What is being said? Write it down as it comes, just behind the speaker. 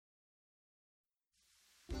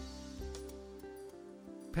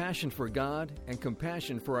passion for God and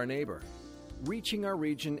compassion for our neighbor, reaching our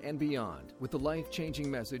region and beyond with the life-changing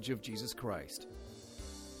message of Jesus Christ.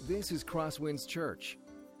 This is CrossWinds Church,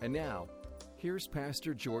 and now, here's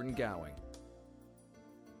Pastor Jordan Gowing.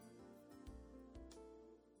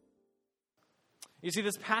 You see,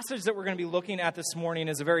 this passage that we're going to be looking at this morning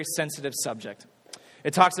is a very sensitive subject.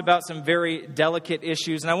 It talks about some very delicate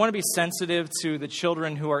issues, and I want to be sensitive to the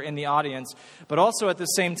children who are in the audience, but also at the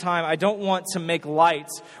same time, I don't want to make light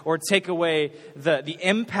or take away the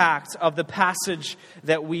impact of the passage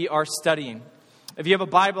that we are studying. If you have a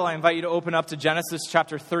Bible, I invite you to open up to Genesis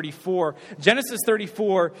chapter 34. Genesis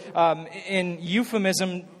 34, in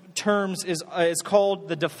euphemism terms, is called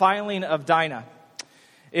the defiling of Dinah.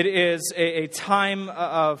 It is a time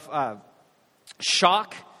of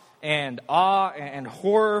shock and awe and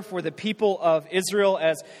horror for the people of Israel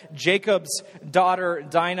as Jacob's daughter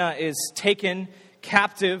Dinah is taken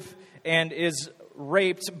captive and is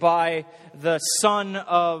raped by the son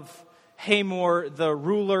of Hamor, the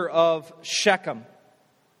ruler of Shechem.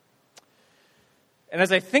 And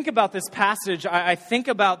as I think about this passage, I think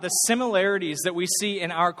about the similarities that we see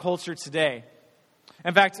in our culture today.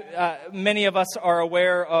 In fact, many of us are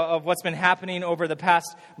aware of what's been happening over the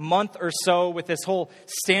past month or so with this whole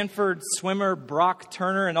Stanford swimmer Brock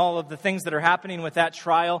Turner and all of the things that are happening with that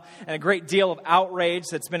trial, and a great deal of outrage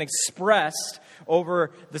that's been expressed over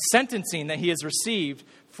the sentencing that he has received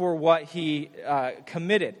for what he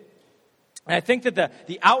committed. And I think that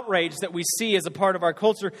the outrage that we see as a part of our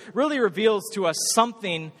culture really reveals to us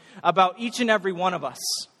something about each and every one of us.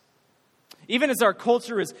 Even as our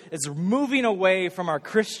culture is moving away from our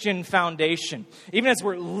Christian foundation, even as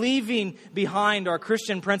we're leaving behind our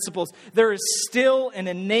Christian principles, there is still an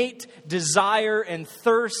innate desire and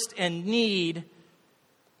thirst and need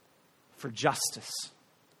for justice.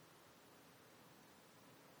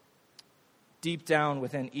 Deep down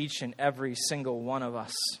within each and every single one of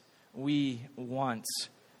us, we want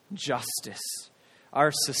justice.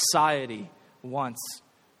 Our society wants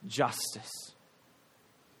justice.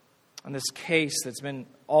 And this case that's been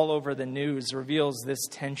all over the news reveals this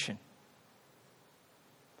tension.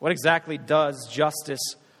 What exactly does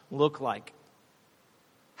justice look like?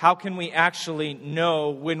 How can we actually know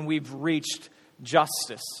when we've reached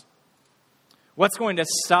justice? What's going to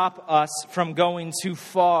stop us from going too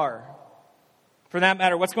far? For that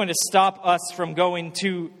matter, what's going to stop us from going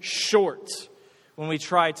too short when we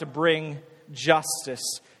try to bring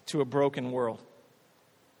justice to a broken world?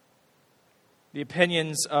 The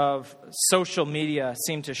opinions of social media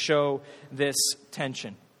seem to show this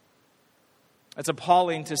tension. It's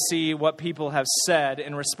appalling to see what people have said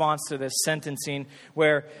in response to this sentencing,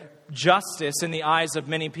 where justice in the eyes of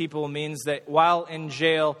many people means that while in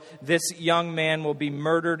jail, this young man will be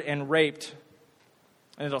murdered and raped,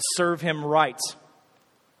 and it'll serve him right.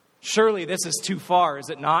 Surely this is too far, is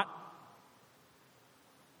it not?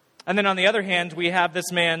 And then on the other hand, we have this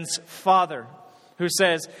man's father, who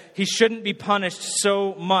says he shouldn't be punished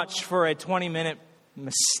so much for a 20-minute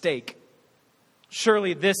mistake.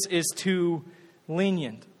 Surely this is too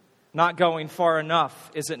lenient, not going far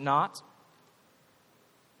enough, is it not?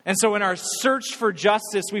 And so in our search for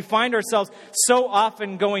justice, we find ourselves so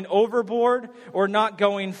often going overboard or not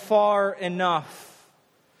going far enough,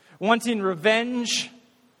 wanting revenge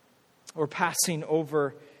or passing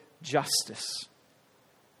over justice.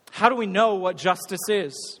 How do we know what justice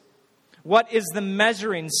is? What is the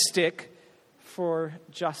measuring stick for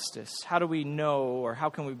justice? How do we know, or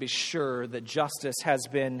how can we be sure that justice has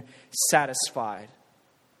been satisfied?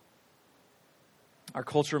 Our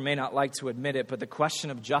culture may not like to admit it, but the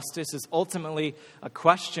question of justice is ultimately a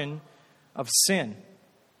question of sin.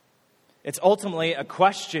 It's ultimately a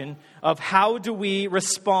question of how do we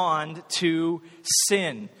respond to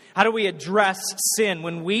sin? How do we address sin?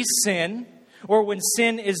 When we sin, or when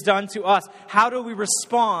sin is done to us, how do we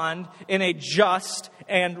respond in a just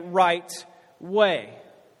and right way?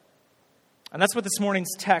 And that's what this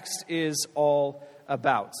morning's text is all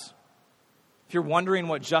about. If you're wondering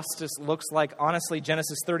what justice looks like, honestly,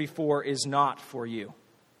 Genesis 34 is not for you.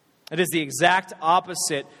 It is the exact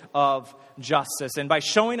opposite of justice. And by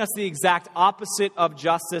showing us the exact opposite of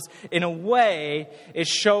justice, in a way, it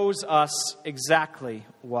shows us exactly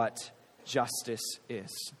what justice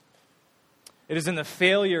is. It is in the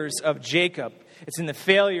failures of Jacob, it's in the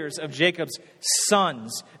failures of Jacob's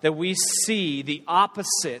sons that we see the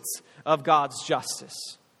opposites of God's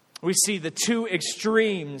justice. We see the two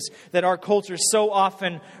extremes that our culture so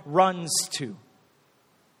often runs to.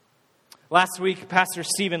 Last week, Pastor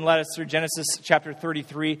Stephen led us through Genesis chapter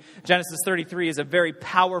 33. Genesis 33 is a very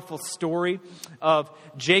powerful story of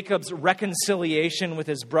Jacob's reconciliation with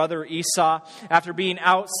his brother Esau. After being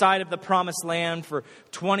outside of the promised land for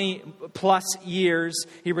 20 plus years,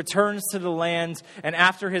 he returns to the land, and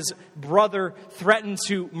after his brother threatened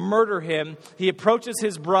to murder him, he approaches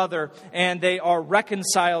his brother, and they are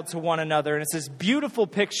reconciled to one another. And it's this beautiful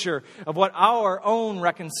picture of what our own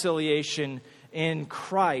reconciliation in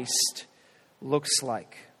Christ looks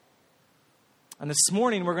like. And this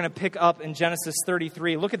morning we're going to pick up in Genesis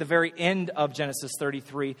 33. Look at the very end of Genesis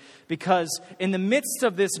 33, because in the midst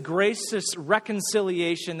of this gracious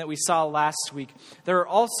reconciliation that we saw last week, there are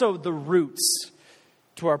also the roots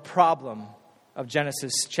to our problem of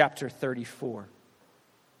Genesis chapter 34.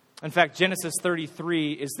 In fact, Genesis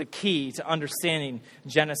 33 is the key to understanding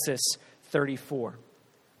Genesis 34.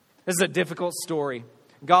 This is a difficult story.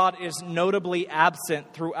 God is notably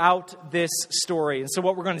absent throughout this story. And so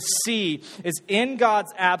what we're going to see is in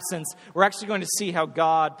God's absence, we're actually going to see how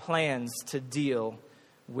God plans to deal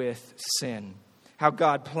with sin, how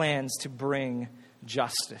God plans to bring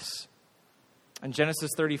justice. And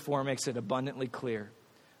Genesis 34 makes it abundantly clear.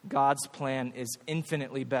 God's plan is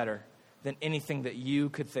infinitely better than anything that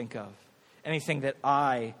you could think of, anything that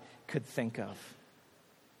I could think of.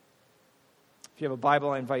 If you have a Bible,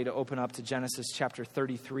 I invite you to open up to Genesis chapter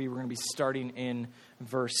 33. We're going to be starting in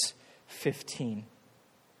verse 15.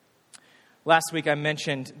 Last week I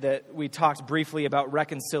mentioned that we talked briefly about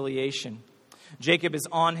reconciliation. Jacob is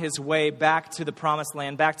on his way back to the promised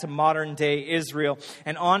land, back to modern day Israel.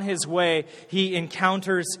 And on his way, he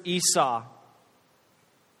encounters Esau.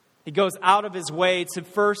 He goes out of his way to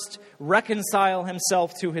first reconcile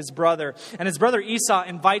himself to his brother. And his brother Esau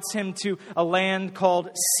invites him to a land called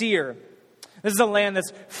Seir. This is a land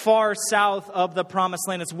that's far south of the promised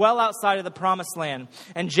land. It's well outside of the promised land.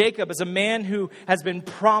 And Jacob is a man who has been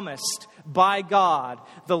promised by God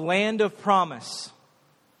the land of promise,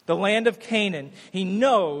 the land of Canaan. He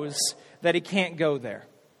knows that he can't go there.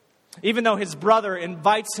 Even though his brother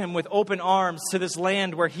invites him with open arms to this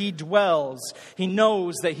land where he dwells, he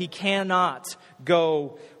knows that he cannot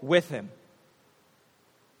go with him.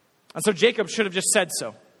 And so Jacob should have just said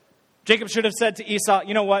so. Jacob should have said to Esau,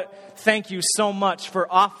 you know what? Thank you so much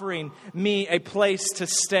for offering me a place to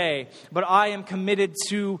stay. But I am committed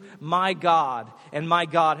to my God, and my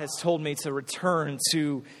God has told me to return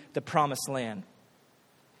to the promised land.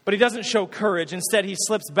 But he doesn't show courage. Instead, he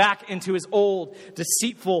slips back into his old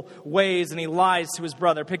deceitful ways, and he lies to his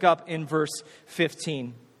brother. Pick up in verse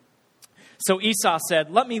 15. So Esau said,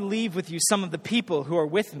 let me leave with you some of the people who are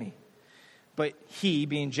with me. But he,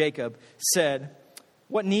 being Jacob, said,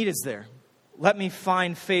 what need is there? Let me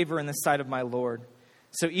find favor in the sight of my Lord.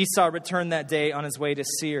 So Esau returned that day on his way to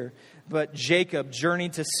Seir. But Jacob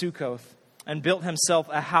journeyed to Succoth and built himself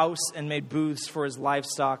a house and made booths for his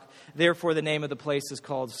livestock. Therefore the name of the place is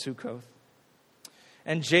called Succoth.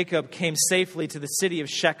 And Jacob came safely to the city of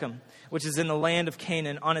Shechem, which is in the land of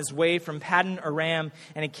Canaan, on his way from Paddan Aram,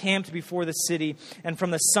 and he camped before the city. And from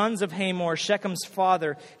the sons of Hamor, Shechem's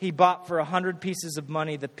father, he bought for 100 pieces of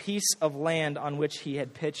money the piece of land on which he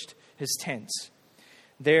had pitched his tents.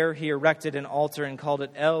 There he erected an altar and called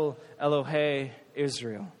it El Elohe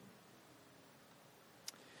Israel.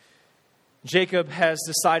 Jacob has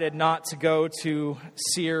decided not to go to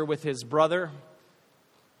Seir with his brother.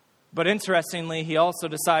 But interestingly, he also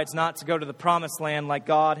decides not to go to the promised land like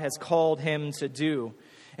God has called him to do.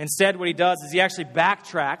 Instead, what he does is he actually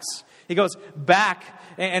backtracks. He goes back,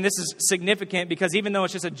 and this is significant because even though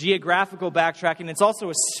it's just a geographical backtracking, it's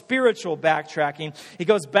also a spiritual backtracking. He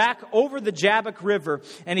goes back over the Jabbok River,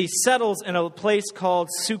 and he settles in a place called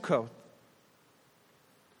Succoth.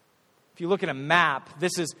 If you look at a map,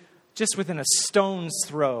 this is just within a stone's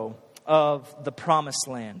throw of the promised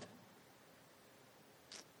land.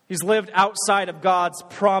 He's lived outside of God's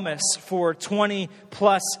promise for 20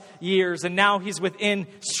 plus years, and now he's within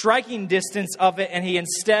striking distance of it, and he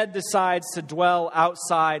instead decides to dwell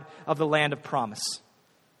outside of the land of promise.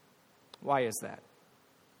 Why is that?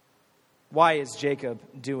 Why is Jacob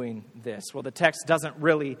doing this? Well, the text doesn't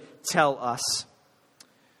really tell us.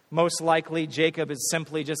 Most likely, Jacob is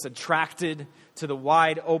simply just attracted to the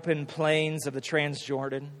wide open plains of the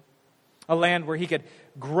Transjordan, a land where he could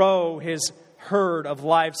grow his herd of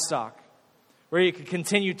livestock, where he could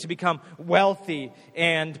continue to become wealthy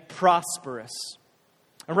and prosperous.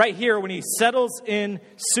 And right here, when he settles in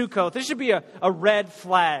Succoth, this should be a red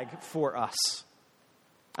flag for us.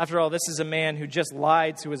 After all, this is a man who just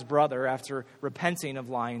lied to his brother after repenting of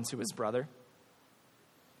lying to his brother.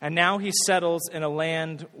 And now he settles in a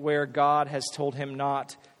land where God has told him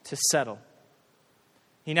not to settle.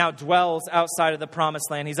 He now dwells outside of the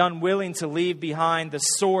promised land. He's unwilling to leave behind the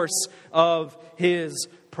source of his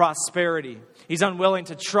prosperity. He's unwilling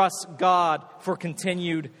to trust God for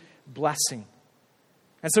continued blessing.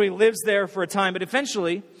 And so he lives there for a time, but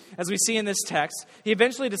eventually, as we see in this text, he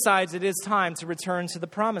eventually decides it is time to return to the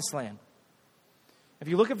promised land. If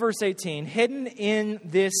you look at verse 18, hidden in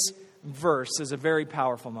this verse is a very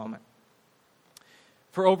powerful moment.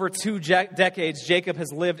 For over 2 decades, Jacob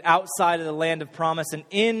has lived outside of the land of promise. And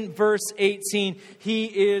in verse 18, he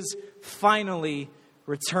is finally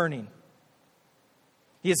returning.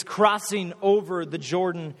 He is crossing over the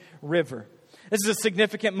Jordan River. This is a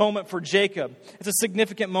significant moment for Jacob. It's a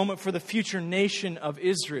significant moment for the future nation of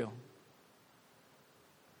Israel.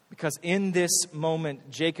 Because in this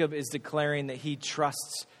moment, Jacob is declaring that he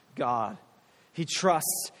trusts God. He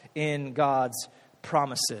trusts in God's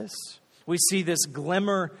promises. We see this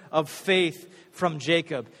glimmer of faith from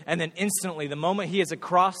Jacob. And then instantly, the moment he is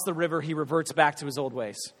across the river, he reverts back to his old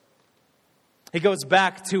ways. He goes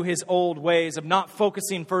back to his old ways of not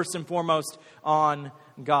focusing first and foremost on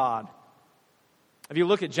God. If you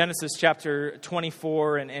look at Genesis chapter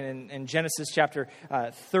 24 and Genesis chapter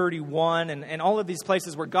 31 and all of these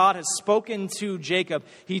places where God has spoken to Jacob,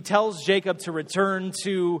 he tells Jacob to return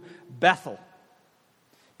to Bethel.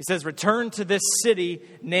 He says, return to this city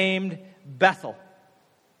named Bethel.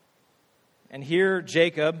 And here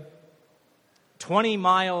Jacob, 20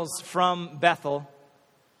 miles from Bethel,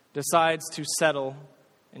 decides to settle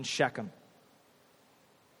in Shechem.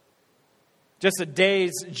 Just a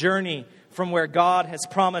day's journey from where God has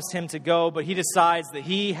promised him to go, but he decides that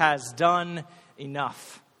he has done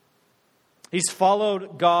enough. He's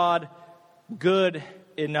followed God good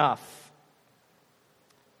enough.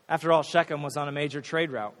 After all, Shechem was on a major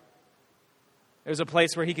trade route. It was a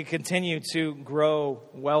place where he could continue to grow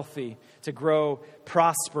wealthy, to grow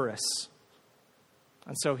prosperous.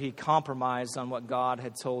 And so he compromised on what God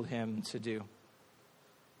had told him to do.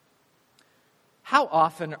 How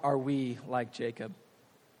often are we like Jacob?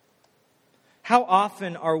 How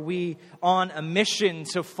often are we on a mission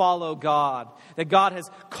to follow God, that God has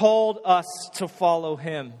called us to follow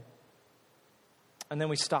him, and then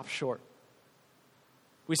we stop short?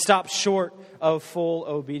 We stop short of full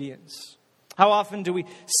obedience. How often do we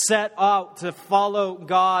set out to follow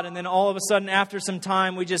God, and then all of a sudden after some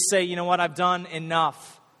time we just say, you know what, I've done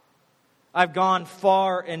enough. I've gone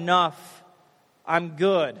far enough. I'm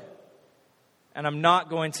good. And I'm not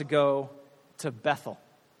going to go to Bethel.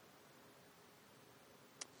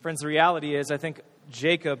 Friends, the reality is I think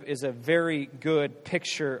Jacob is a very good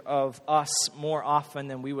picture of us more often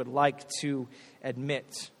than we would like to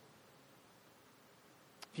admit.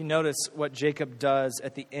 If you notice what Jacob does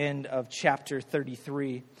at the end of chapter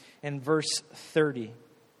 33 and verse 30,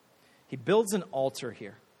 he builds an altar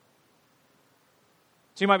here.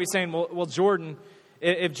 So you might be saying, well, Jordan,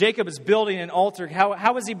 if Jacob is building an altar,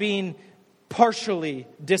 how is he being partially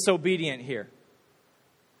disobedient here?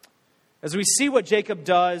 As we see what Jacob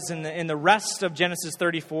does in the rest of Genesis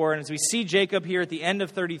 34, and as we see Jacob here at the end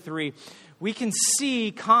of 33, we can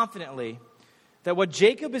see confidently that what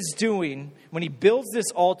Jacob is doing when he builds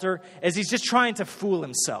this altar is he's just trying to fool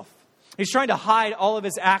himself. He's trying to hide all of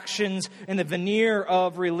his actions in the veneer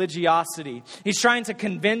of religiosity. He's trying to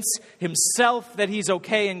convince himself that he's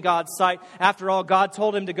okay in God's sight. After all, God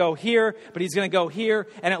told him to go here, but he's going to go here,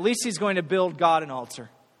 and at least he's going to build God an altar.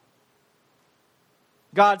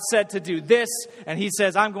 God said to do this, and he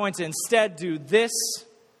says, I'm going to instead do this,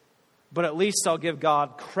 but at least I'll give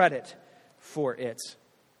God credit for it.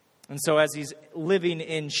 And so as he's living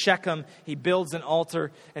in Shechem, he builds an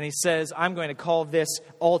altar and he says, I'm going to call this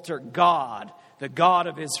altar God, the God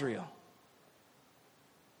of Israel.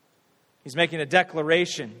 He's making a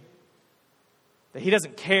declaration that he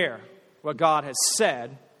doesn't care what God has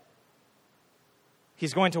said.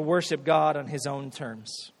 He's going to worship God on his own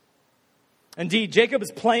terms. Indeed, Jacob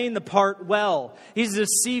is playing the part well. He's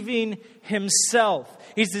deceiving himself.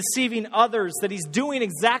 He's deceiving others that he's doing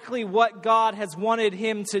exactly what God has wanted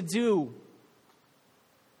him to do.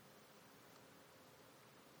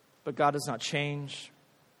 But God does not change.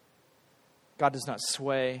 God does not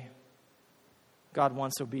sway. God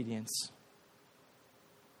wants obedience.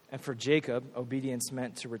 And for Jacob, obedience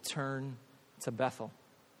meant to return to Bethel,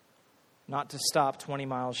 not to stop 20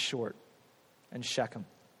 miles short in Shechem.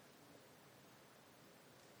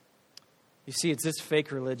 You see, it's this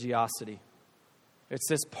fake religiosity. It's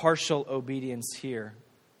this partial obedience here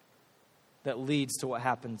that leads to what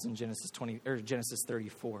happens in Genesis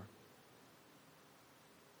 34.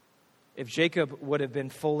 If Jacob would have been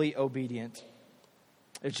fully obedient,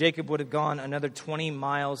 if Jacob would have gone another 20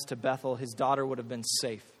 miles to Bethel, his daughter would have been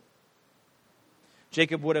safe.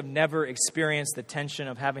 Jacob would have never experienced the tension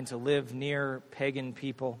of having to live near pagan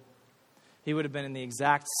people. He would have been in the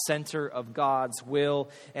exact center of God's will,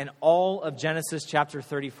 and all of Genesis chapter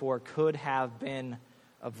 34 could have been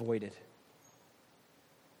avoided.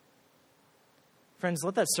 Friends,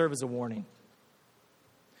 let that serve as a warning.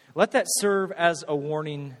 Let that serve as a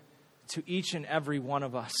warning to each and every one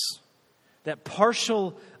of us that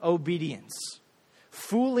partial obedience,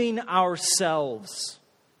 fooling ourselves,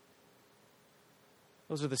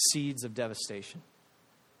 those are the seeds of devastation.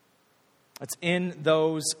 It's in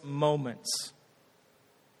those moments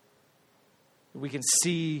that we can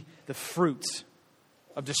see the fruit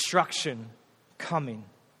of destruction coming.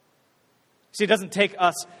 See, it doesn't take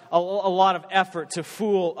us a lot of effort to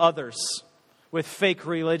fool others with fake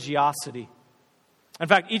religiosity. In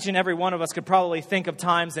fact, each and every one of us could probably think of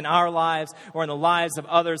times in our lives or in the lives of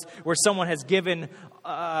others where someone has given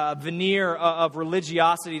a veneer of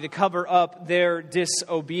religiosity to cover up their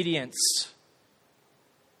disobedience.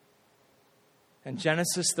 And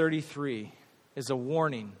Genesis 33 is a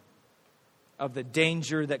warning of the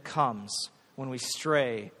danger that comes when we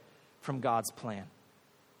stray from God's plan.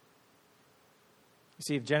 You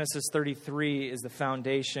see, if Genesis 33 is the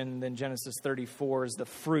foundation, then Genesis 34 is the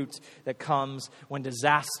fruit that comes when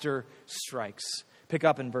disaster strikes. Pick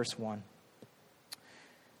up in verse 1.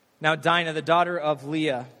 Now Dinah, the daughter of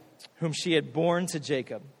Leah, whom she had borne to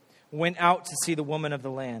Jacob, went out to see the woman of the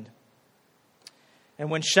land. And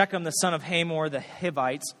when Shechem, the son of Hamor, the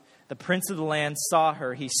Hivite, the prince of the land, saw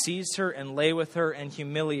her, he seized her and lay with her and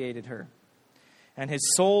humiliated her. And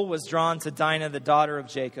his soul was drawn to Dinah, the daughter of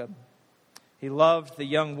Jacob. He loved the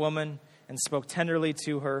young woman and spoke tenderly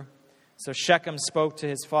to her. So Shechem spoke to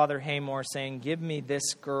his father Hamor, saying, "Give me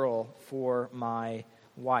this girl for my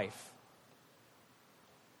wife."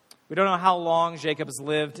 We don't know how long Jacob has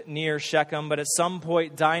lived near Shechem, but at some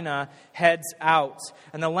point Dinah heads out.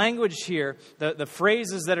 And the language here, the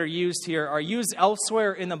phrases that are used here, are used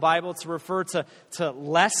elsewhere in the Bible to refer to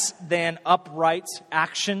less than upright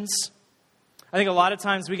actions. I think a lot of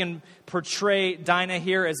times we can portray Dinah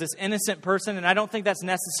here as this innocent person, and I don't think that's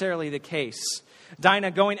necessarily the case.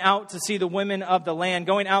 Dinah going out to see the women of the land,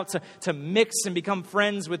 going out to mix and become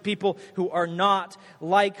friends with people who are not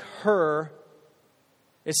like her,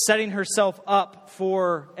 is setting herself up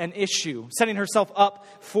for an issue, setting herself up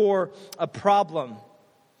for a problem.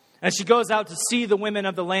 As she goes out to see the women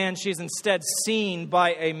of the land, she is instead seen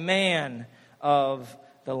by a man of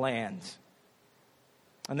the land.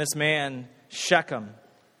 And this man, Shechem,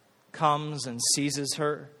 comes and seizes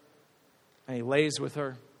her, and he lays with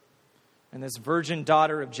her. And this virgin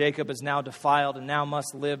daughter of Jacob is now defiled and now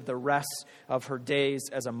must live the rest of her days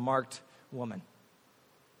as a marked woman.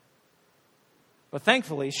 But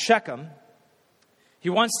thankfully, Shechem, he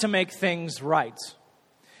wants to make things right.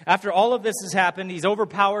 After all of this has happened, he's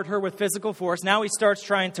overpowered her with physical force. Now he starts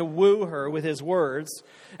trying to woo her with his words.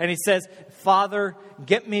 And he says, "Father,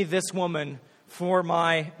 get me this woman for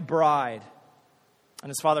my bride." And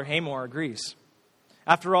his father Hamor agrees.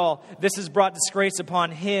 After all, this has brought disgrace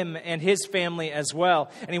upon him and his family as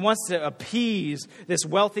well. And he wants to appease this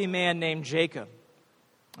wealthy man named Jacob.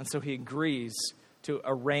 And so he agrees to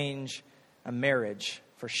arrange a marriage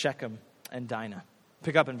for Shechem and Dinah.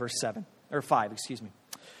 Pick up in verse 5.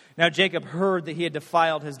 Now Jacob heard that he had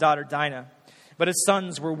defiled his daughter Dinah, but his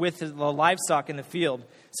sons were with the livestock in the field.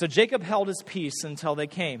 So Jacob held his peace until they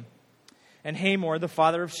came. And Hamor, the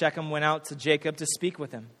father of Shechem, went out to Jacob to speak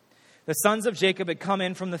with him. The sons of Jacob had come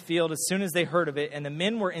in from the field as soon as they heard of it, and the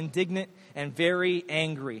men were indignant and very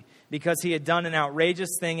angry because he had done an outrageous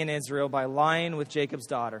thing in Israel by lying with Jacob's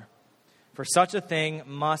daughter. For such a thing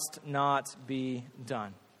must not be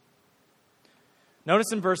done.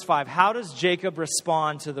 Notice in verse 5, how does Jacob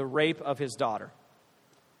respond to the rape of his daughter?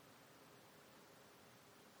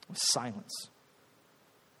 With silence.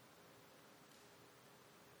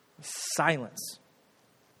 With silence.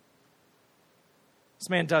 This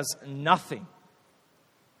man does nothing.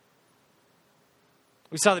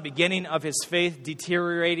 We saw the beginning of his faith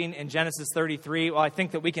deteriorating in Genesis 33. Well, I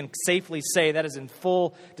think that we can safely say that is in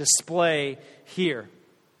full display here.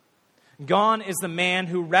 Gone is the man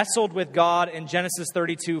who wrestled with God in Genesis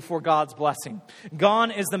 32 for God's blessing.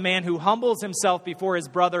 Gone is the man who humbles himself before his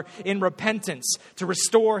brother in repentance to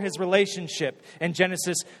restore his relationship in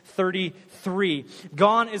Genesis 33.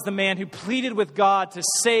 Gone is the man who pleaded with God to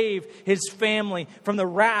save his family from the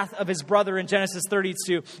wrath of his brother in Genesis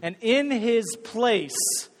 32. And in his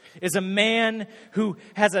place is a man who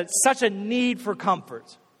has such a need for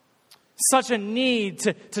comfort, such a need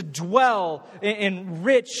to dwell in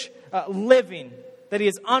rich living, that he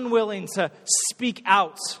is unwilling to speak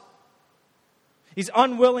out. He's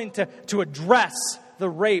unwilling to address the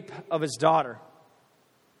rape of his daughter.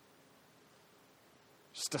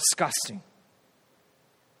 It's disgusting.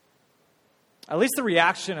 At least the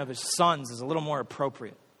reaction of his sons is a little more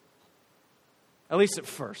appropriate. At least at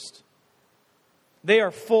first. They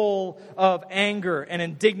are full of anger and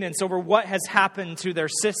indignance over what has happened to their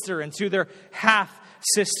sister and to their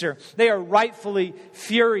half-sister. They are rightfully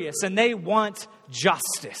furious and they want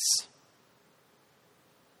justice.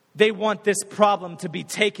 They want this problem to be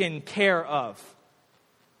taken care of.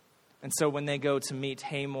 And so when they go to meet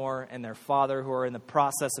Hamor and their father, who are in the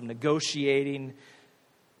process of negotiating,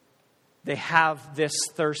 they have this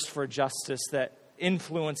thirst for justice that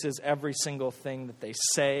influences every single thing that they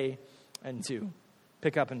say and do.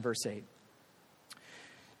 Pick up in verse 8.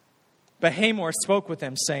 But Hamor spoke with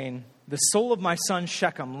them, saying, "The soul of my son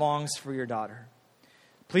Shechem longs for your daughter.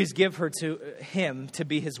 Please give her to him to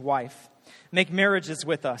be his wife. Make marriages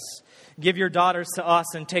with us. Give your daughters to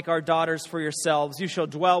us and take our daughters for yourselves. You shall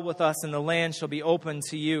dwell with us and the land shall be open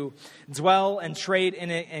to you. Dwell and trade in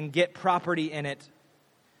it and get property in it."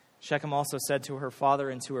 Shechem also said to her father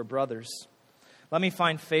and to her brothers, "Let me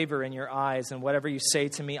find favor in your eyes, and whatever you say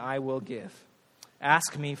to me I will give.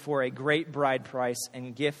 Ask me for a great bride price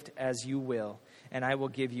and gift as you will, and I will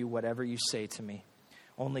give you whatever you say to me.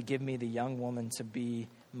 Only give me the young woman to be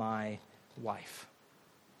my wife."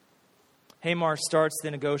 Hamor starts the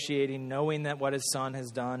negotiating knowing that what his son has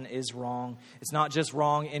done is wrong. It's not just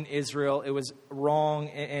wrong in Israel. It was wrong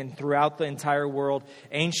and throughout the entire world.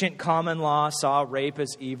 Ancient common law saw rape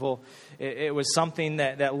as evil. It was something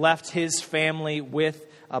that left his family with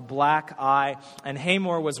a black eye. And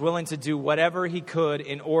Hamor was willing to do whatever he could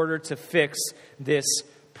in order to fix this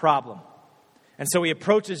problem. And so he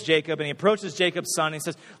approaches Jacob, and he approaches Jacob's son, and he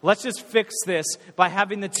says, let's just fix this by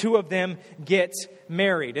having the two of them get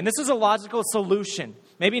married. And this is a logical solution.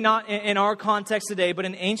 Maybe not in our context today, but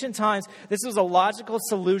in ancient times, this was a logical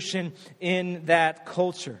solution in that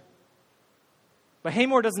culture. But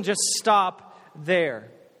Hamor doesn't just stop there.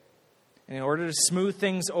 And in order to smooth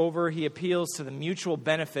things over, he appeals to the mutual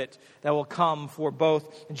benefit that will come for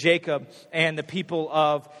both Jacob and the people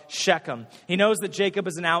of Shechem. He knows that Jacob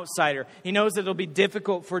is an outsider. He knows that it'll be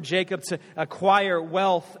difficult for Jacob to acquire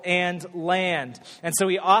wealth and land. And so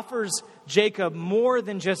he offers Jacob more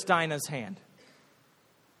than just Dinah's hand.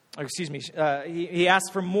 He asks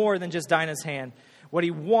for more than just Dinah's hand. What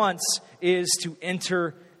he wants is to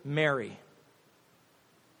intermarry.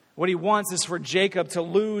 What he wants is for Jacob to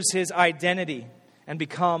lose his identity and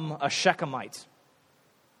become a Shechemite.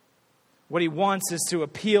 What he wants is to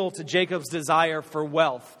appeal to Jacob's desire for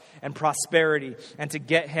wealth and prosperity and to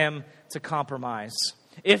get him to compromise.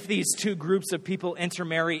 If these two groups of people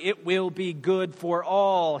intermarry, it will be good for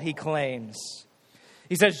all, he claims.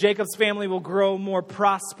 He says Jacob's family will grow more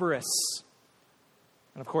prosperous.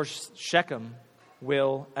 And of course, Shechem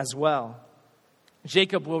will as well.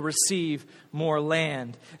 Jacob will receive more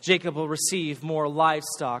land. Jacob will receive more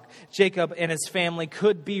livestock. Jacob and his family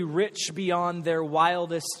could be rich beyond their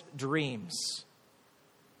wildest dreams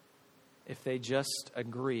if they just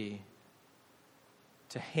agree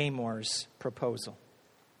to Hamor's proposal.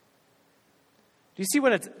 Do you see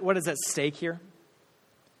what is at stake here?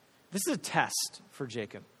 This is a test for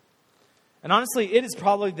Jacob. And honestly, it is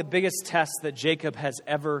probably the biggest test that Jacob has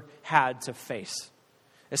ever had to face,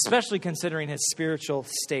 especially considering his spiritual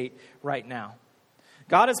state right now.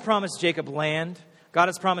 God has promised Jacob land. God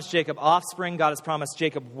has promised Jacob offspring. God has promised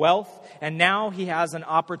Jacob wealth. And now he has an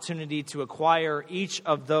opportunity to acquire each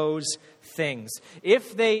of those things.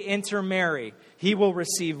 If they intermarry, he will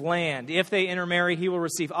receive land. If they intermarry, he will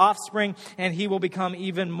receive offspring, and he will become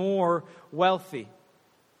even more wealthy.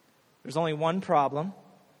 There's only one problem.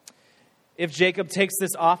 If Jacob takes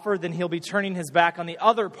this offer, then he'll be turning his back on the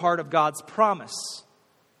other part of God's promise,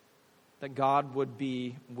 that God would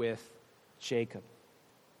be with Jacob.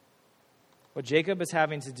 What Jacob is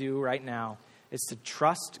having to do right now is to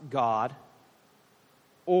trust God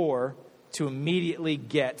or to immediately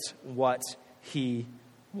get what he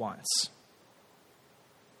wants.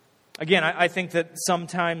 Again, I think that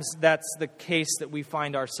sometimes that's the case that we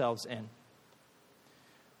find ourselves in.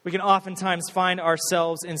 We can oftentimes find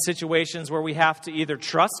ourselves in situations where we have to either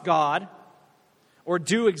trust God or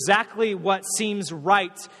do exactly what seems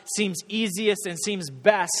right, seems easiest, and seems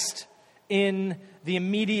best in the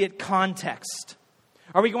immediate context.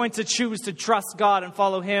 Are we going to choose to trust God and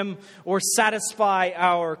follow Him or satisfy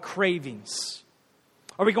our cravings?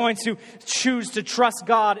 Are we going to choose to trust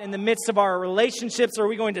God in the midst of our relationships, or are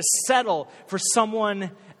we going to settle for someone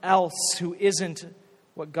else who isn't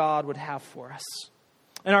what God would have for us?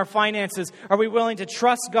 In our finances, are we willing to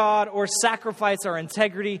trust God or sacrifice our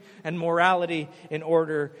integrity and morality in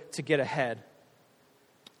order to get ahead?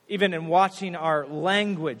 Even in watching our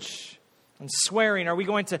language and swearing, are we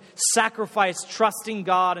going to sacrifice trusting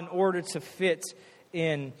God in order to fit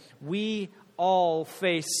in? We all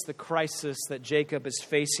face the crisis that Jacob is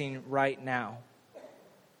facing right now.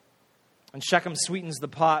 And Shechem sweetens the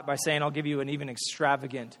pot by saying, I'll give you an even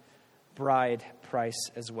extravagant bride price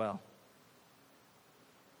as well.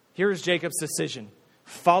 Here's Jacob's decision: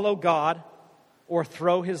 follow God or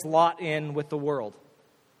throw his lot in with the world.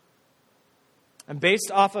 And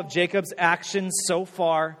based off of Jacob's actions so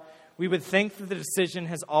far, we would think that the decision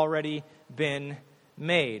has already been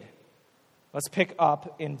made. Let's pick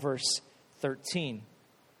up in verse 13.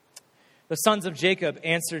 The sons of Jacob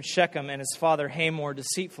answered Shechem and his father Hamor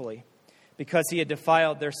deceitfully, because he had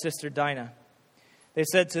defiled their sister Dinah. They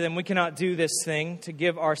said to them, we cannot do this thing, to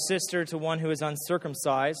give our sister to one who is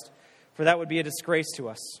uncircumcised, for that would be a disgrace to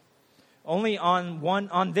us. Only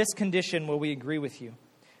on this condition will we agree with you,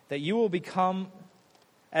 that you will become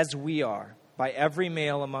as we are, by every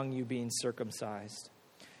male among you being circumcised.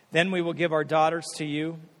 Then we will give our daughters to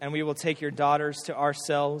you, and we will take your daughters to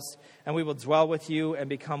ourselves, and we will dwell with you and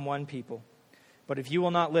become one people. But if you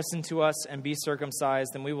will not listen to us and be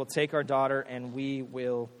circumcised, then we will take our daughter and we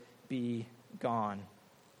will be gone.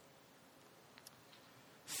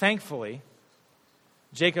 Thankfully,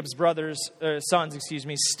 Jacob's sons,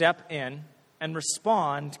 step in and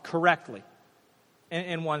respond correctly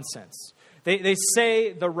in one sense. They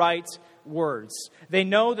say the right words. They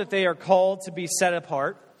know that they are called to be set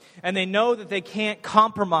apart, and they know that they can't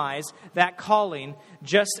compromise that calling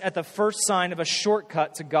just at the first sign of a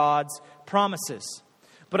shortcut to God's promises.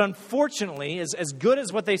 But unfortunately, as good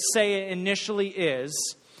as what they say initially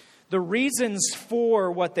is, the reasons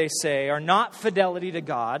for what they say are not fidelity to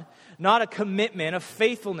God, not a commitment of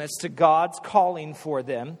faithfulness to God's calling for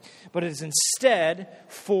them, but it is instead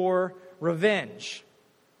for revenge.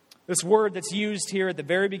 This word that's used here at the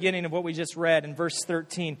very beginning of what we just read in verse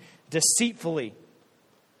 13, deceitfully,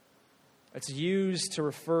 it's used to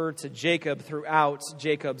refer to Jacob throughout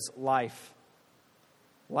Jacob's life.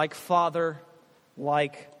 Like father,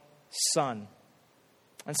 like son.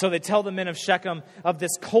 And so they tell the men of Shechem of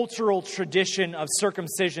this cultural tradition of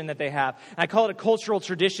circumcision that they have. And I call it a cultural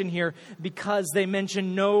tradition here because they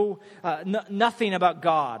mention nothing about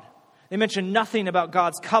God. They mention nothing about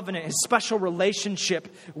God's covenant, his special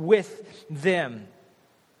relationship with them.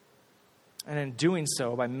 And in doing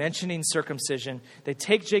so, by mentioning circumcision, they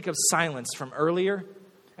take Jacob's silence from earlier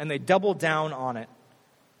and they double down on it.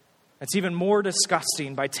 It's even more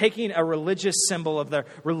disgusting by taking a religious symbol of the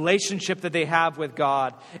relationship that they have with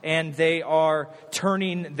God, and they are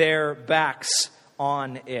turning their backs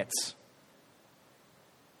on it.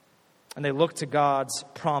 And they look to God's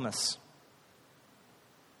promise.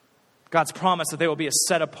 God's promise that they will be a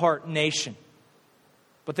set-apart nation.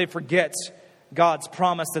 But they forget God's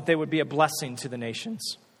promise that they would be a blessing to the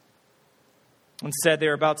nations. Instead, they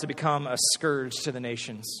are about to become a scourge to the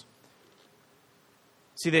nations.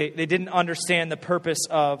 See, they didn't understand the purpose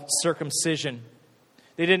of circumcision.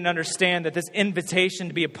 They didn't understand that this invitation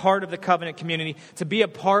to be a part of the covenant community, to be a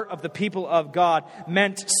part of the people of God,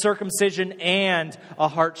 meant circumcision and a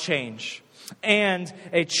heart change. And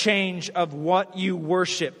a change of what you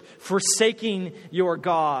worship, forsaking your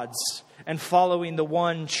gods and following the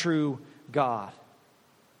one true God.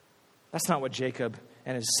 That's not what Jacob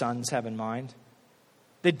and his sons have in mind.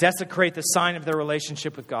 They desecrate the sign of their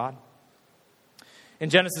relationship with God. In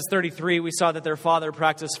Genesis 33, we saw that their father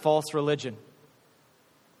practiced false religion.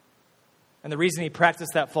 And the reason he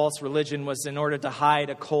practiced that false religion was in order to hide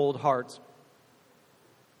a cold heart.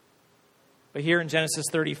 But here in Genesis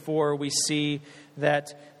 34, we see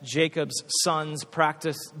that Jacob's sons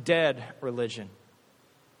practice dead religion.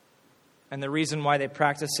 And the reason why they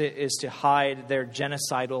practice it is to hide their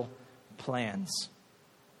genocidal plans.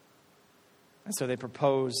 And so they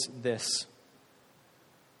propose this.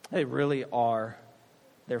 They really are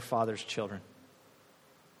their father's children.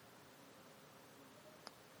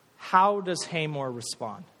 How does Hamor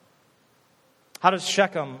respond? How does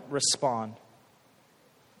Shechem respond?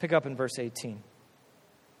 Pick up in verse 18.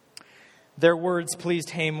 Their words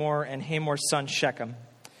pleased Hamor and Hamor's son Shechem.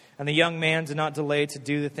 And the young man did not delay to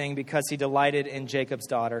do the thing because he delighted in Jacob's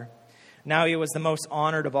daughter. Now he was the most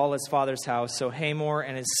honored of all his father's house. So Hamor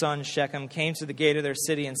and his son Shechem came to the gate of their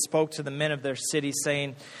city and spoke to the men of their city,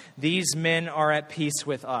 saying, these men are at peace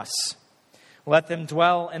with us. Let them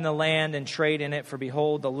dwell in the land and trade in it, for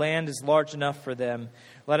behold, the land is large enough for them.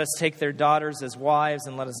 Let us take their daughters as wives,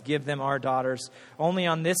 and let us give them our daughters. Only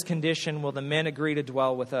on this condition will the men agree to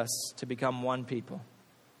dwell with us, to become one people.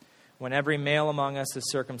 when every male among us is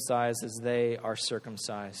circumcised as they are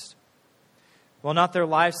circumcised? Will not their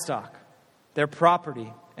livestock, their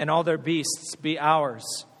property, and all their beasts be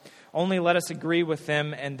ours? Only let us agree with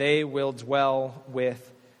them, and they will dwell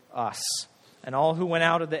with us. And all who went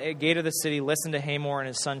out of the gate of the city listened to Hamor and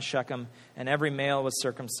his son Shechem, and every male was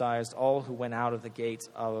circumcised, all who went out of the gate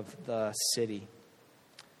of the city.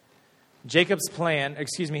 His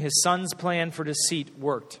son's plan for deceit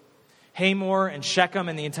worked. Hamor and Shechem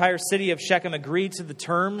and the entire city of Shechem agreed to the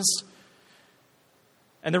terms.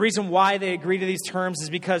 And the reason why they agreed to these terms is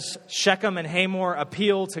because Shechem and Hamor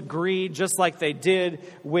appeal to greed just like they did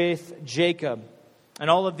with Jacob. And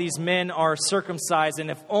all of these men are circumcised.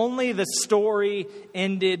 And if only the story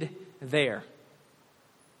ended there.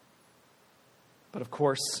 But of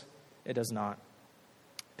course, it does not.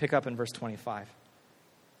 Pick up in verse 25.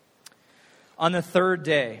 On the third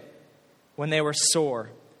day, when they were sore,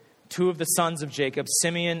 two of the sons of Jacob,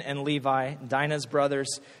 Simeon and Levi, Dinah's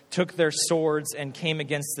brothers, took their swords and came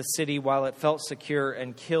against the city while it felt secure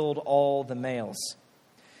and killed all the males.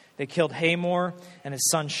 They killed Hamor and his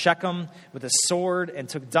son Shechem with a sword and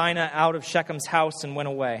took Dinah out of Shechem's house and went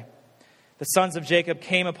away. The sons of Jacob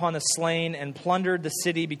came upon the slain and plundered the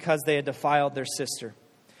city because they had defiled their sister.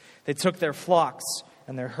 They took their flocks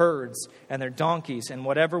and their herds and their donkeys and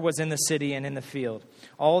whatever was in the city and in the field,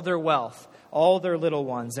 all their wealth, all their little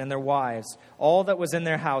ones and their wives, all that was in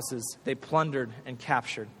their houses, they plundered and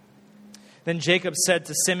captured. Then Jacob said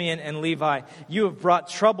to Simeon and Levi, "You have brought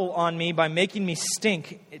trouble on me by making me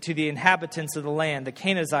stink to the inhabitants of the land, the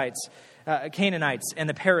Canaanites and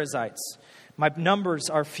the Perizzites. My numbers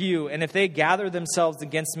are few, and if they gather themselves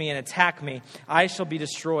against me and attack me, I shall be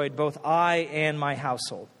destroyed, both I and my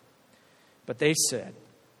household." But they said,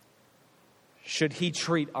 "Should he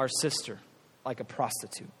treat our sister like a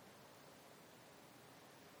prostitute?"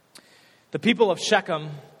 The people of Shechem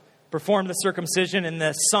performed the circumcision, and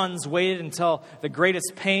the sons waited until the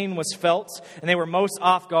greatest pain was felt, and they were most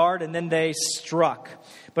off guard, and then they struck.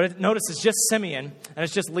 But notice it's just Simeon, and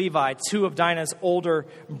it's just Levi, two of Dinah's older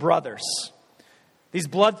brothers. These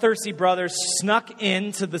bloodthirsty brothers snuck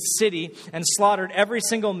into the city and slaughtered every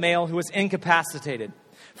single male who was incapacitated.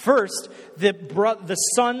 First, the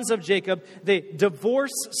sons of Jacob, they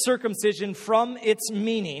divorce circumcision from its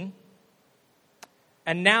meaning.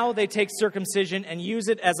 And now they take circumcision and use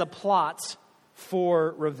it as a plot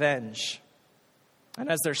for revenge. And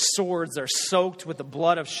as their swords are soaked with the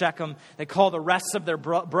blood of Shechem, they call the rest of their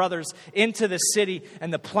brothers into the city,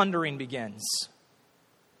 and the plundering begins.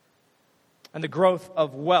 And the growth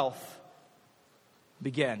of wealth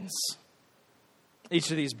begins. Each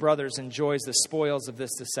of these brothers enjoys the spoils of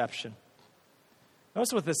this deception.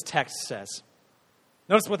 Notice what this text says.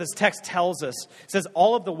 Notice what this text tells us. It says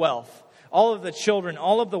all of the wealth, all of the children,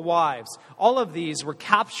 all of the wives, all of these were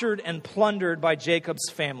captured and plundered by Jacob's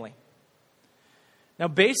family. Now,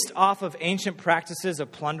 based off of ancient practices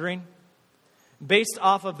of plundering, based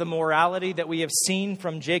off of the morality that we have seen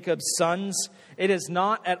from Jacob's sons, it is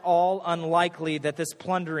not at all unlikely that this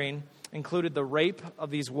plundering included the rape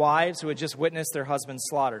of these wives who had just witnessed their husbands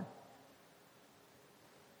slaughtered.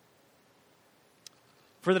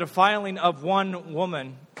 For the defiling of one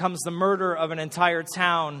woman comes the murder of an entire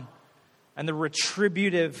town and the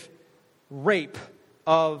retributive rape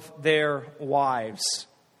of their wives.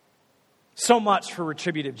 So much for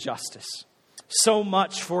retributive justice. So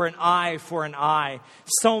much for an eye for an eye.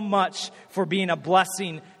 So much for being a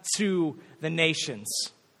blessing to the nations.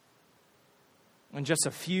 In just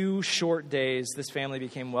a few short days, this family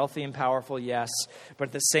became wealthy and powerful, yes, but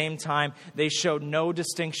at the same time, they showed no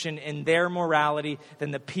distinction in their morality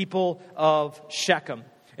than the people of Shechem.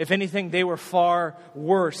 If anything, they were far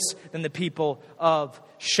worse than the people of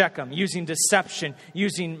Shechem, using deception,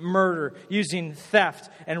 using murder, using theft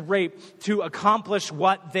and rape to accomplish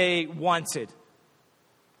what they wanted.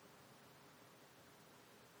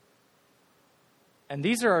 And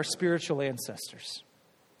these are our spiritual ancestors.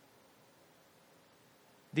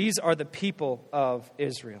 These are the people of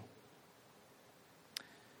Israel.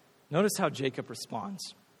 Notice how Jacob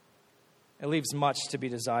responds. It leaves much to be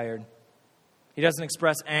desired. He doesn't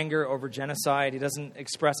express anger over genocide. He doesn't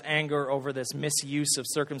express anger over this misuse of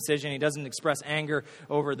circumcision. He doesn't express anger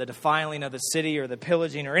over the defiling of the city or the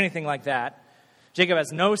pillaging or anything like that. Jacob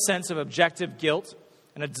has no sense of objective guilt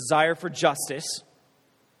and a desire for justice.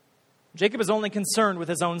 Jacob is only concerned with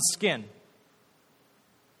his own skin.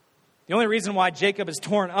 The only reason why Jacob is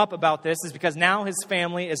torn up about this is because now his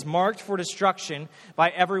family is marked for destruction by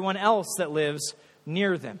everyone else that lives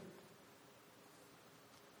near them.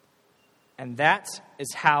 And that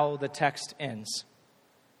is how the text ends.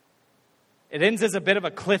 It ends as a bit of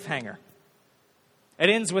a cliffhanger. It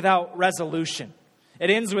ends without resolution. It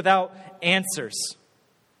ends without answers.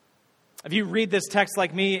 If you read this text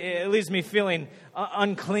like me, it leaves me feeling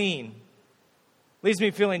unclean. It leaves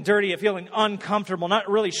me feeling dirty, feeling uncomfortable, not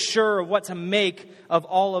really sure of what to make of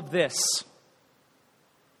all of this.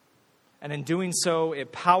 And in doing so,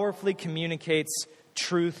 it powerfully communicates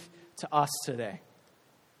truth to us today.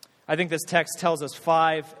 I think this text tells us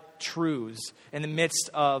 5 truths in the midst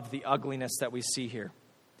of the ugliness that we see here.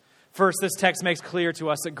 First, this text makes clear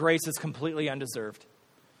to us that grace is completely undeserved.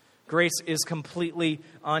 Grace is completely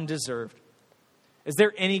undeserved. Is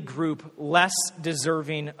there any group less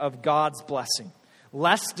deserving of God's blessing,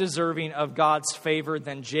 less deserving of God's favor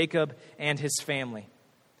than Jacob and his family?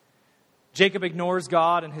 Jacob ignores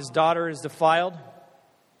God and his daughter is defiled,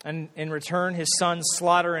 and in return, his sons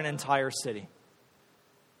slaughter an entire city.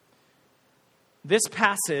 This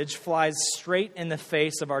passage flies straight in the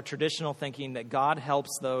face of our traditional thinking that God helps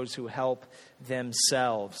those who help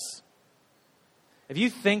themselves. If you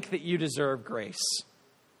think that you deserve grace,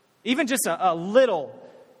 even just a little,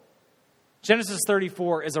 Genesis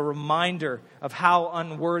 34 is a reminder of how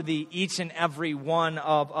unworthy each and every one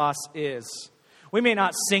of us is. We may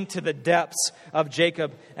not sink to the depths of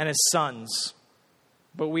Jacob and his sons,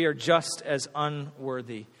 but we are just as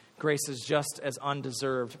unworthy. Grace is just as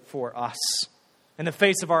undeserved for us. In the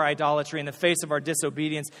face of our idolatry, in the face of our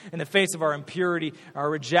disobedience, in the face of our impurity, our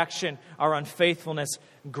rejection, our unfaithfulness,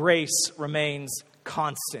 grace remains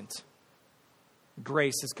constant.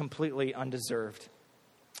 Grace is completely undeserved.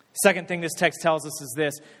 Second thing this text tells us is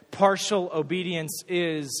this: partial obedience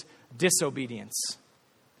is disobedience.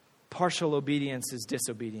 Partial obedience is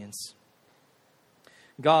disobedience.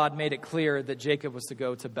 God made it clear that Jacob was to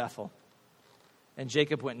go to Bethel. And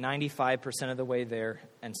Jacob went 95% of the way there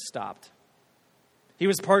and stopped. He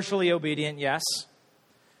was partially obedient, yes.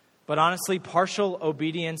 But honestly, partial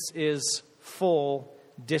obedience is full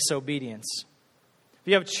disobedience. If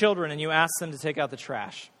you have children and you ask them to take out the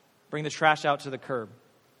trash, bring the trash out to the curb,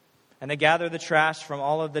 and they gather the trash from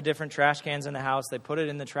all of the different trash cans in the house, they put it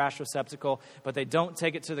in the trash receptacle, but they don't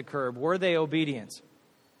take it to the curb, were they obedient?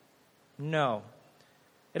 No.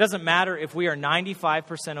 It doesn't matter if we are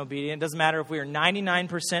 95% obedient. It doesn't matter if we are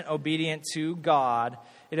 99% obedient to God.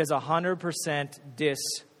 It is 100%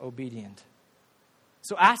 disobedient.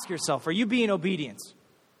 So ask yourself, are you being obedient?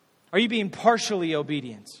 Are you being partially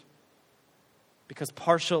obedient? Because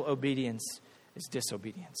partial obedience is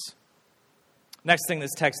disobedience. Next thing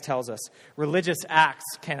this text tells us, religious acts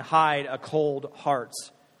can hide a cold heart.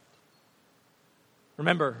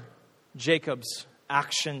 Remember Jacob's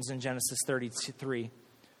actions in Genesis 33.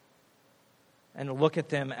 And look at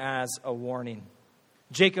them as a warning.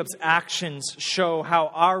 Jacob's actions show how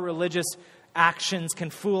our religious actions can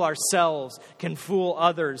fool ourselves, can fool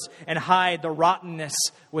others, and hide the rottenness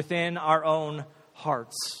within our own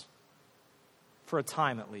hearts. For a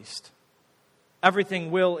time at least.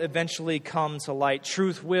 Everything will eventually come to light.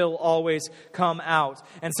 Truth will always come out.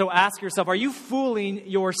 And so ask yourself, are you fooling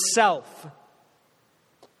yourself?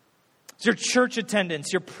 Your church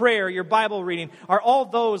attendance, your prayer, your Bible reading, are all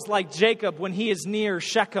those like Jacob when he is near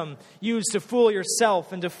Shechem, used to fool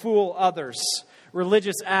yourself and to fool others?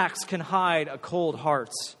 Religious acts can hide a cold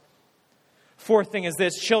heart. Fourth thing is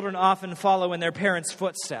this: children often follow in their parents'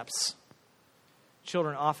 footsteps.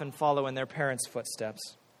 Children often follow in their parents'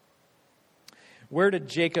 footsteps. Where did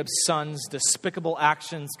Jacob's sons' despicable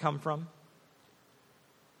actions come from?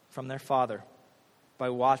 From their father, by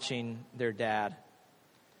watching their dad.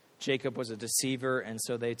 Jacob was a deceiver, and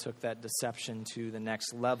so they took that deception to the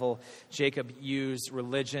next level. Jacob used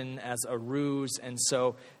religion as a ruse, and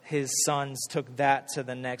so his sons took that to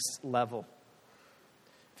the next level.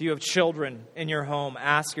 If you have children in your home,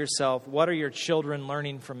 ask yourself, what are your children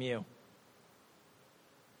learning from you?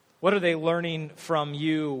 What are they learning from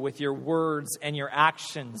you with your words and your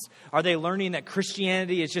actions? Are they learning that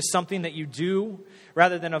Christianity is just something that you do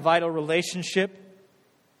rather than a vital relationship?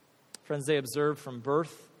 Friends, they observe from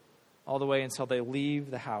birth all the way until they leave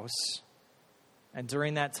the house. And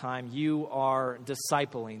during that time, you are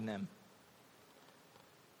discipling them.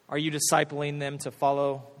 Are you discipling them to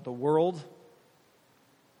follow the world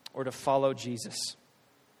or to follow Jesus?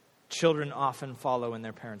 Children often follow in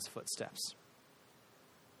their parents' footsteps.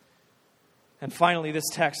 And finally, this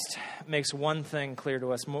text makes one thing clear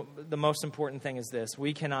to us. The most important thing is this: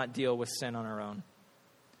 we cannot deal with sin on our own.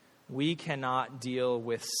 We cannot deal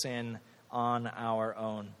with sin on our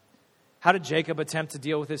own. How did Jacob attempt to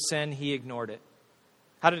deal with his sin? He ignored it.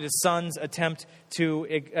 How did his sons attempt to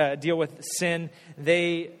deal with sin?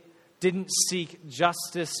 They didn't seek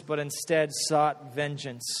justice, but instead sought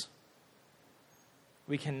vengeance.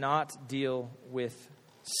 We cannot deal with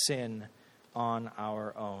sin on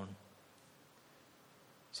our own.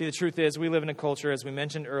 See, the truth is, we live in a culture, as we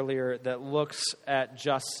mentioned earlier, that looks at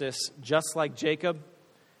justice just like Jacob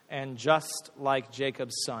and just like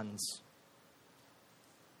Jacob's sons.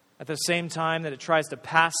 At the same time that it tries to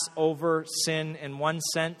pass over sin in one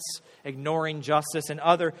sense, ignoring justice, in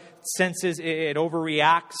other senses it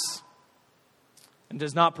overreacts and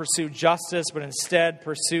does not pursue justice, but instead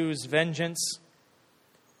pursues vengeance.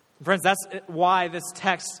 Friends, that's why this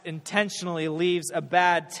text intentionally leaves a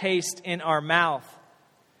bad taste in our mouth.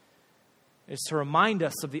 It's to remind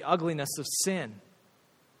us of the ugliness of sin.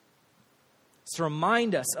 It's to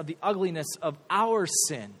remind us of the ugliness of our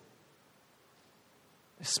sin,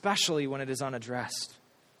 especially when it is unaddressed.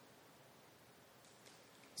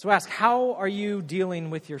 So ask, how are you dealing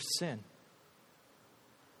with your sin?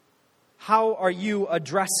 How are you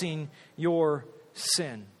addressing your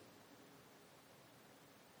sin?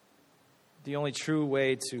 The only true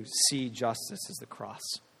way to see justice is the cross.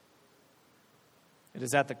 It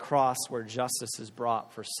is at the cross where justice is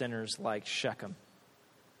brought for sinners like Shechem,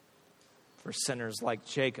 for sinners like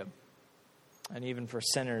Jacob, and even for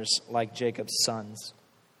sinners like Jacob's sons.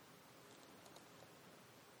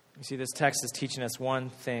 You see, this text is teaching us one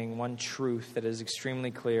thing, one truth that is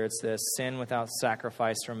extremely clear. It's this: sin without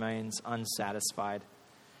sacrifice remains unsatisfied.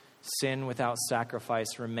 Sin without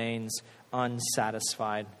sacrifice remains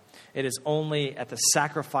unsatisfied. It is only at the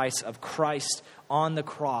sacrifice of Christ on the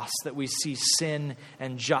cross that we see sin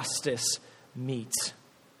and justice meet.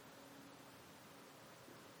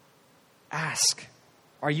 Ask,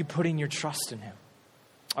 are you putting your trust in Him?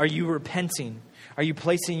 Are you repenting? Are you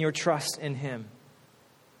placing your trust in Him?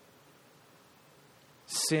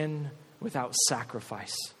 Sin without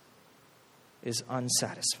sacrifice is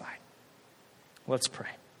unsatisfied. Let's pray.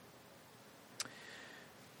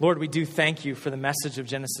 Lord, we do thank you for the message of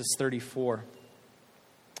Genesis 34.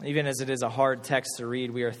 Even as it is a hard text to read,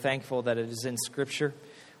 we are thankful that it is in Scripture.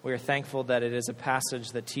 We are thankful that it is a passage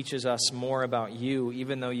that teaches us more about you,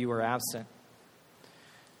 even though you are absent.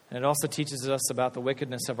 And it also teaches us about the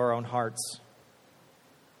wickedness of our own hearts.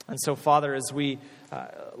 And so, Father, as we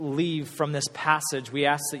leave from this passage, we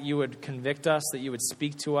ask that you would convict us, that you would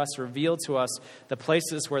speak to us, reveal to us the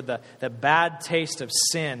places where the bad taste of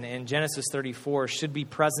sin in Genesis 34 should be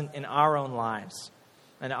present in our own lives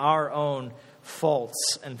and our own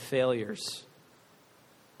faults and failures.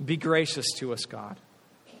 Be gracious to us, God.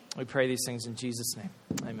 We pray these things in Jesus' name.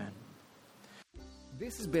 Amen.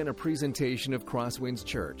 This has been a presentation of CrossWinds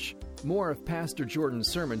Church. More of Pastor Jordan's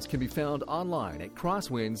sermons can be found online at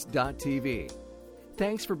crosswinds.tv.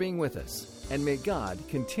 Thanks for being with us, and may God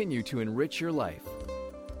continue to enrich your life.